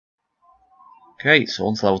Okay, so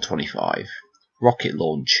on to level 25. Rocket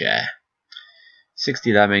launcher.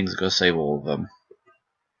 60 lemmings, gotta save all of them.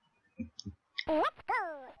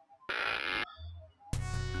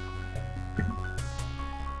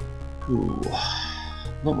 Ooh,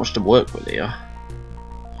 not much to work with here.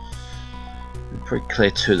 Pretty clear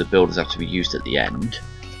two of the builders have to be used at the end.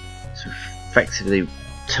 So effectively,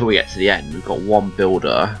 till we get to the end, we've got one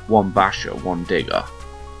builder, one basher, one digger.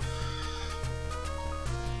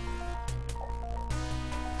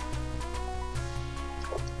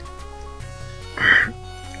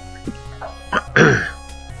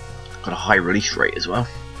 Got a high release rate as well.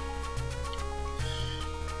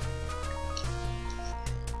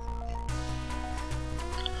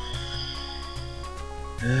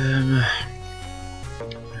 Ooh,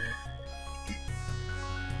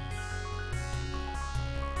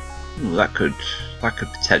 that could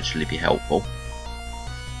potentially be helpful.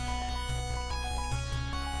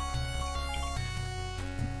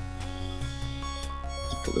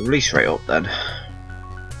 Let's put the release rate up then.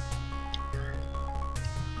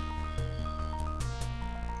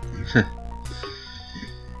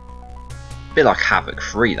 Bit like Havoc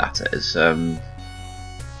 3, that is. I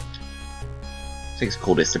think it's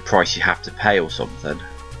called "It's the Price You Have to Pay" or something.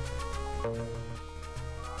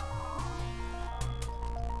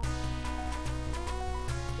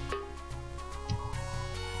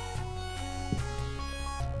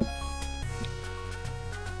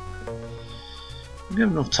 We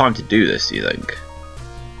have enough time to do this, do you think?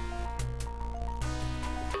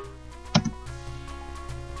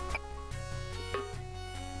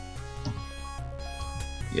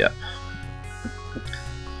 Yep.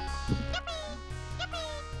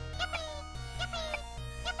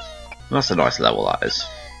 That's a nice level, that is.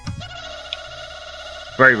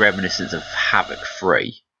 Very reminiscent of Havoc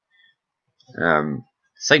 3.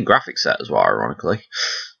 Same graphic set as well, ironically.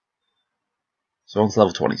 So on to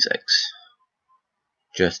level 26.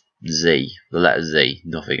 Just Z, the letter Z,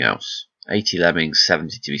 nothing else. 80 lemmings,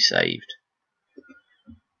 70 to be saved.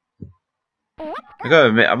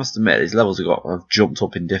 I must admit, these levels have jumped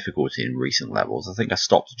up in difficulty in recent levels. I think I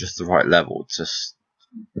stopped at just the right level, just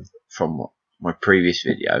from my previous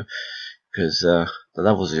video, because the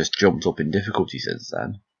levels have just jumped up in difficulty since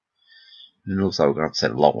then. And also we're going to have to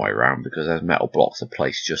send a long way around because those metal blocks are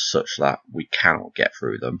placed just such that we cannot get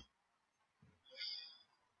through them.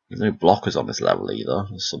 There's no blockers on this level either,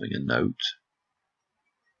 there's something to note.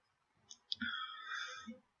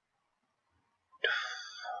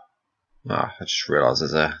 I just realised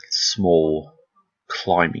there's a small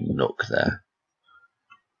climbing nook there.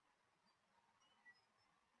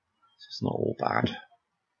 It's not all bad.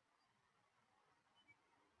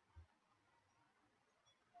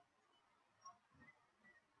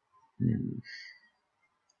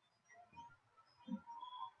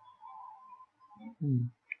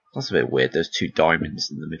 That's a bit weird, there's two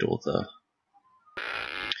diamonds in the middle of the...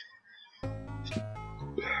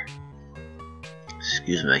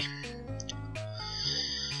 Excuse me.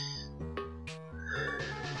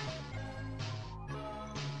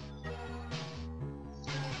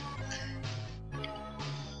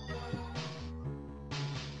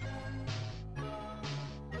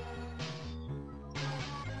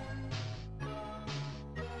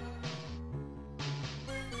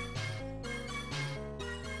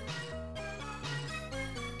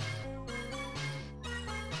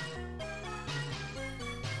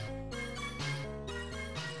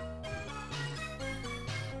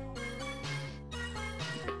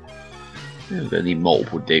 We're going to need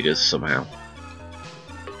multiple diggers somehow.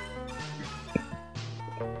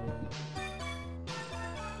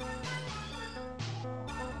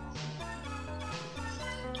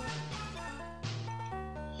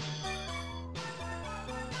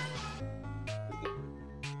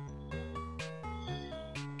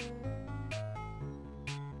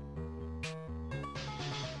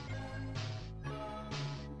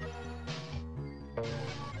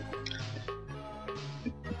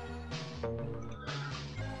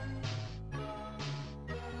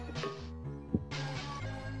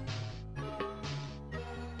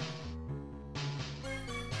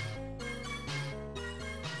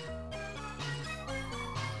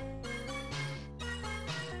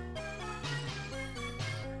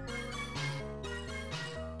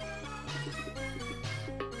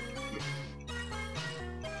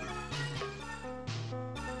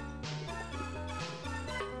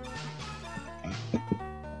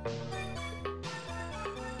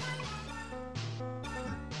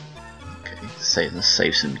 Let's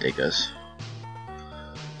save some diggers.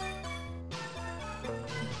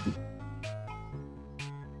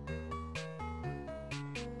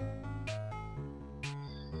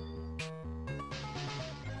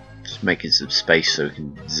 just making some space so we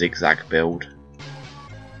can zigzag build.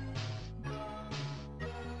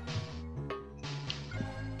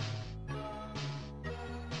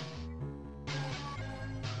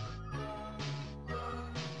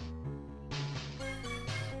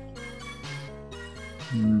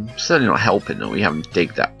 Certainly not helping that we haven't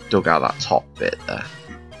dug out that top bit there.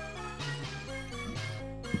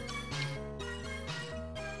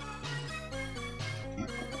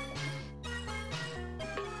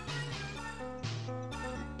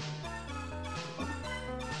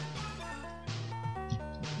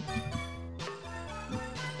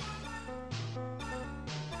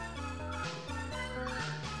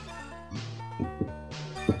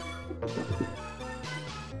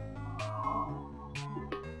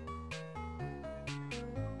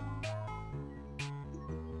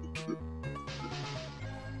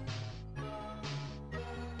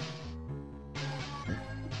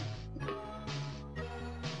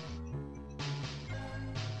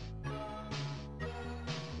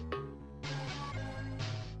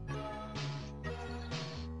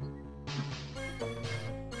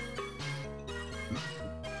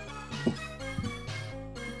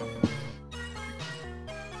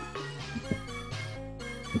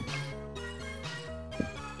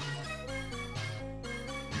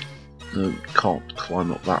 Can't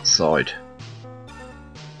climb up that side.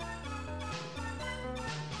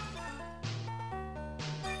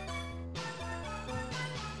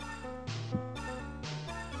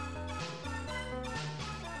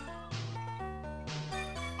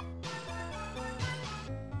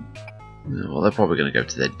 Well, they're probably going to go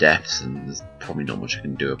to their deaths, and there's probably not much I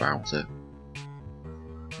can do about it.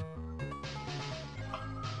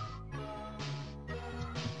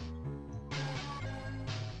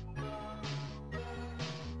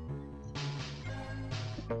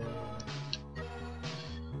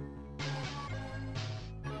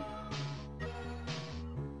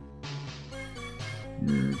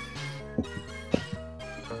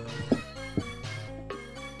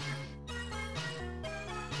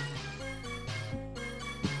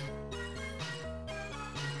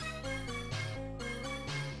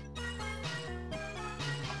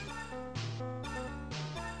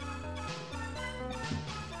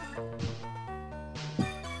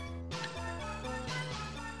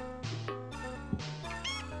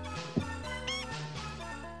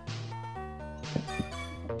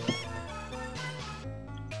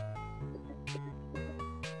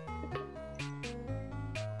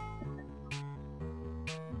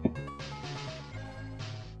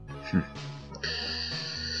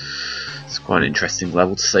 It's quite an interesting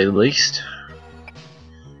level, to say the least.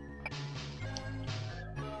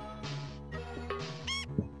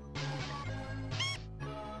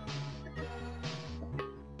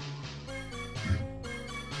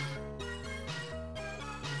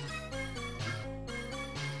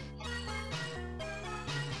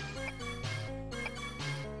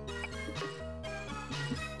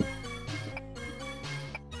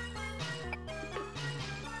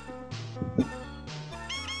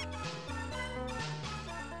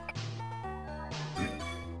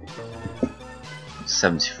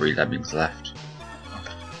 $73 lemmings left.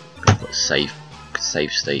 I've got a safe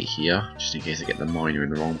state here, just in case I get the miner in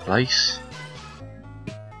the wrong place.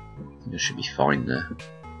 I think I should be fine there.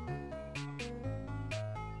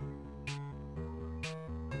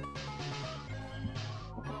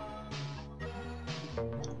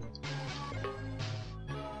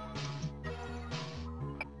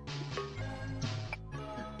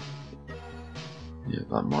 Yeah,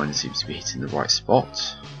 that miner seems to be hitting the right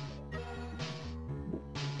spot.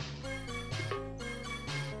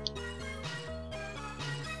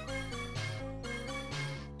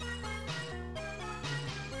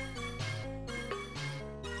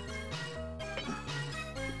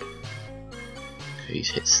 He's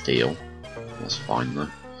hit steel. That's fine though.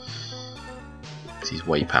 He's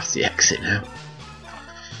way past the exit now.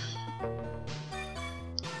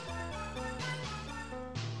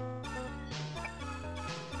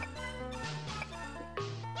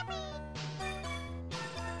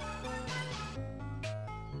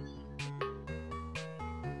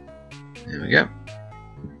 There we go.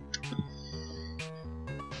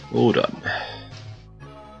 All done.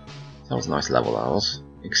 That was a nice level, that was.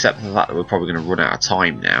 Except for the fact that we're probably going to run out of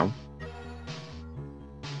time now.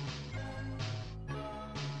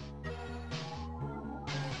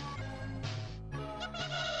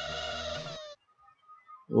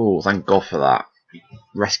 Oh, thank God for that.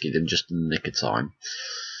 Rescued him just in the nick of time.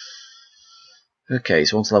 Okay,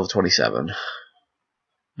 so on to level 27.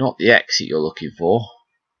 Not the exit you're looking for.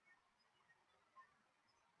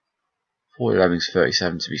 40 lemmings,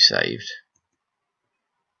 37 to be saved.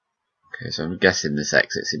 Okay, so I'm guessing this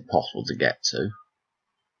exit's impossible to get to.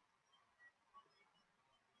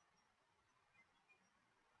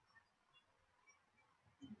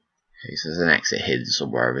 Okay, so there's an exit hidden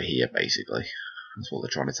somewhere over here, basically. That's what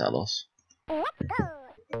they're trying to tell us.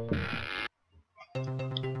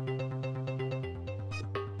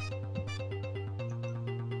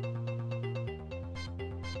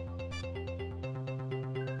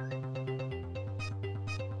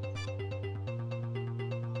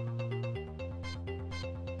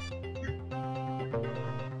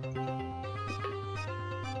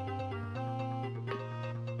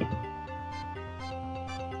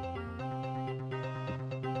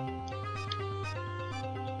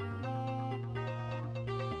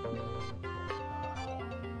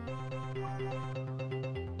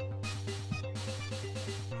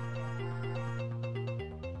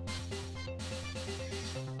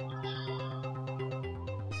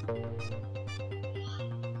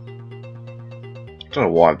 I don't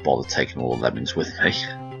know why I bothered taking all the lemons with me.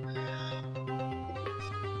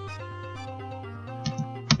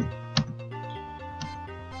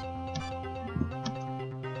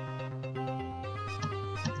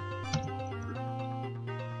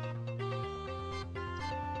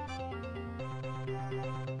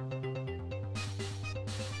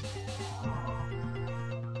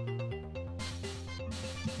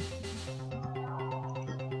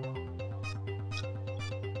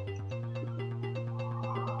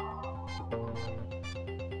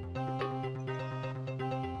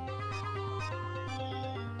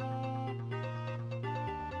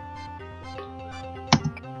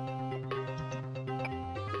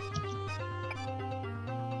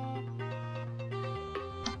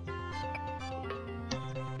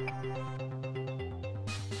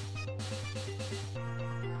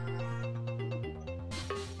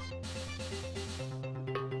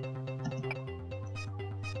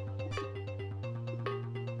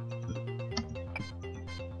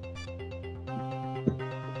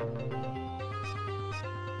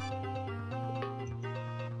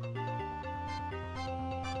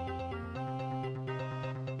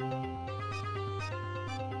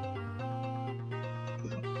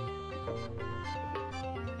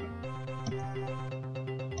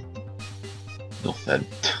 Nothing.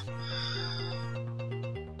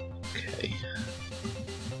 Okay.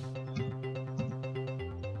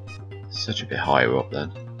 Such a bit higher up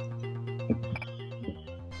then.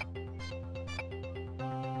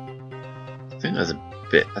 I think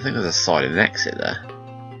there's a side and an exit there.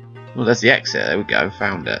 Oh, there's the exit. There we go.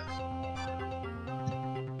 Found it. I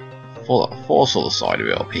thought I saw the side of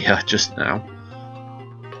it up here just now.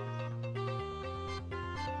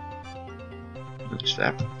 Actually,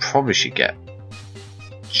 I probably should get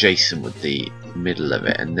Jason with the middle of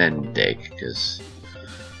it and then dig, because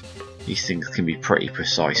these things can be pretty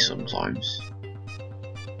precise sometimes.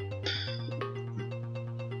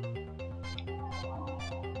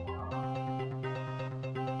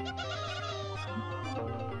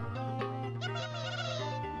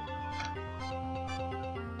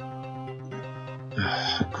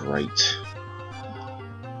 Great.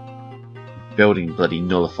 Building bloody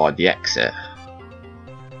nullified the exit.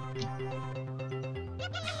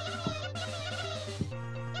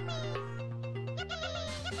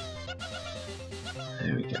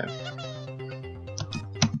 There we go.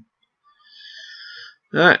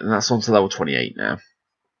 Alright, and that's on to level 28 now.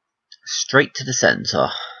 Straight to the centre.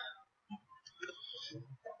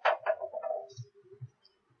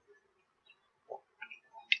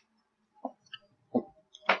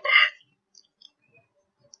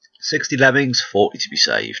 $60 lemmings, 40 to be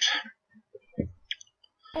saved.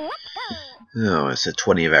 Oh, it's a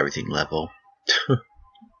 20 of everything level.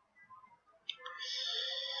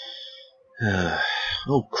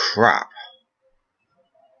 Oh crap.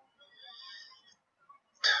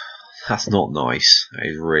 That's not nice. That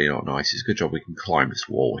is really not nice. It's a good job we can climb this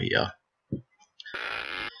wall here.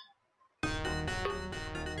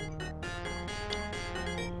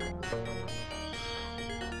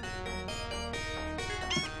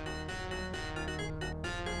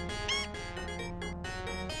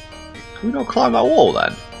 Can we not climb that wall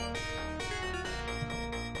then?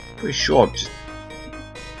 Pretty sure I'm just...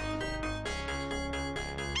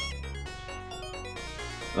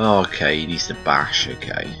 Okay, he needs to bash,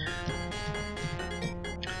 okay.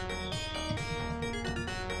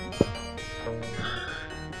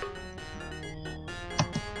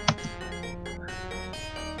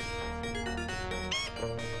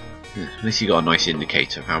 At least you got a nice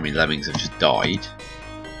indicator of how many lemmings have just died.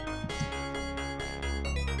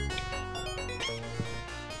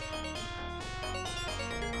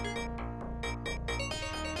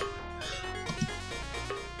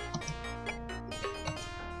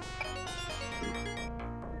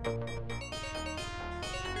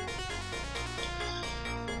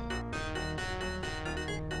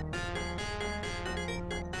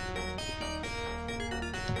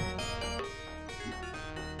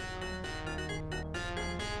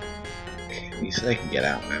 Okay, so they can get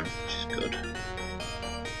out now, which is good.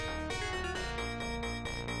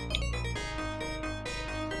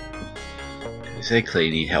 Okay, so they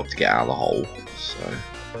clearly need help to get out of the hole, so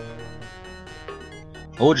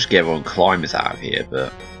I will just get everyone climbers out of here,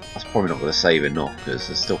 but that's probably not going to save enough because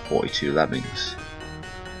there's still 42 lemmings.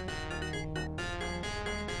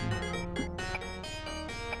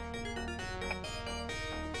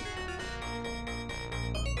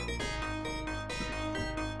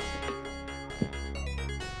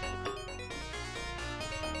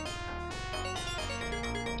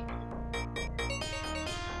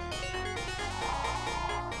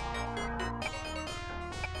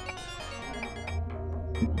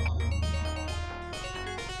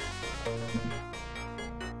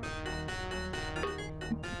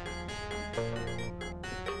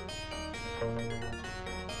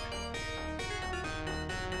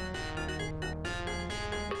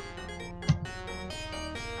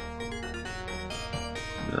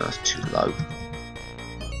 No, that's too low.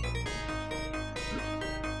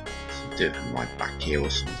 Let's do it from like back here or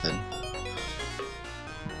something.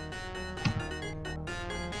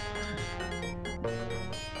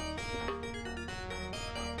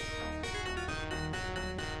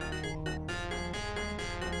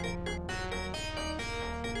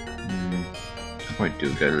 I might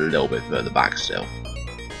do go a little bit further back still.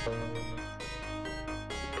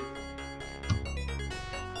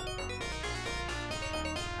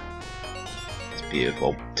 It's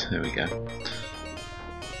beautiful. There we go.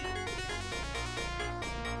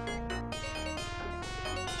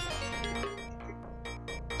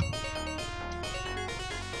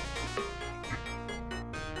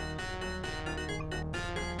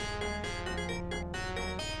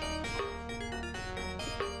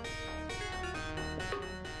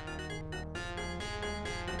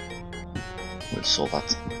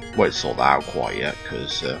 Won't sort that out quite yet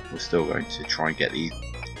because we're still going to try and get these.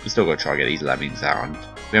 We're still going to try and get these lemmings out, and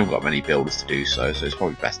we haven't got many builders to do so. So it's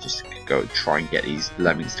probably best just to go try and get these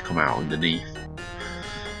lemmings to come out underneath.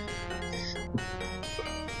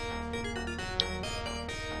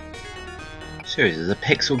 Seriously, there's a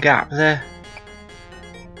pixel gap there.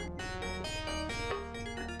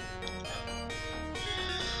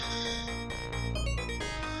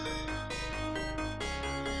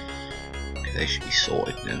 They should be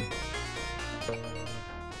sorted now.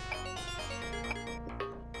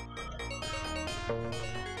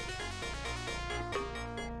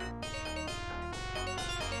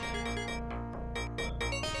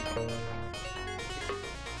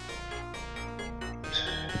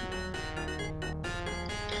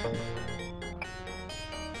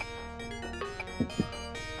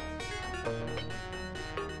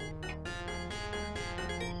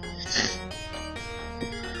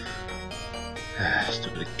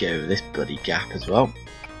 Still gonna get over this bloody gap as well.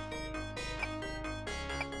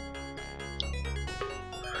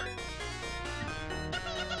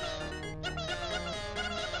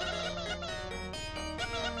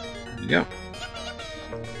 There we go.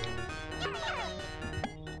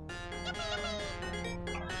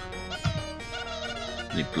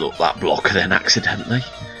 He blew up that blocker then accidentally.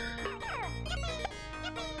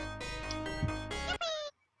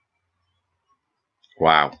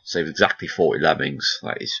 Wow, saved exactly 40 lemmings.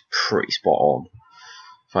 That is pretty spot on.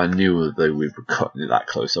 If I knew that we were cutting it that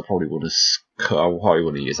close, I probably would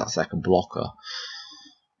have use that second blocker.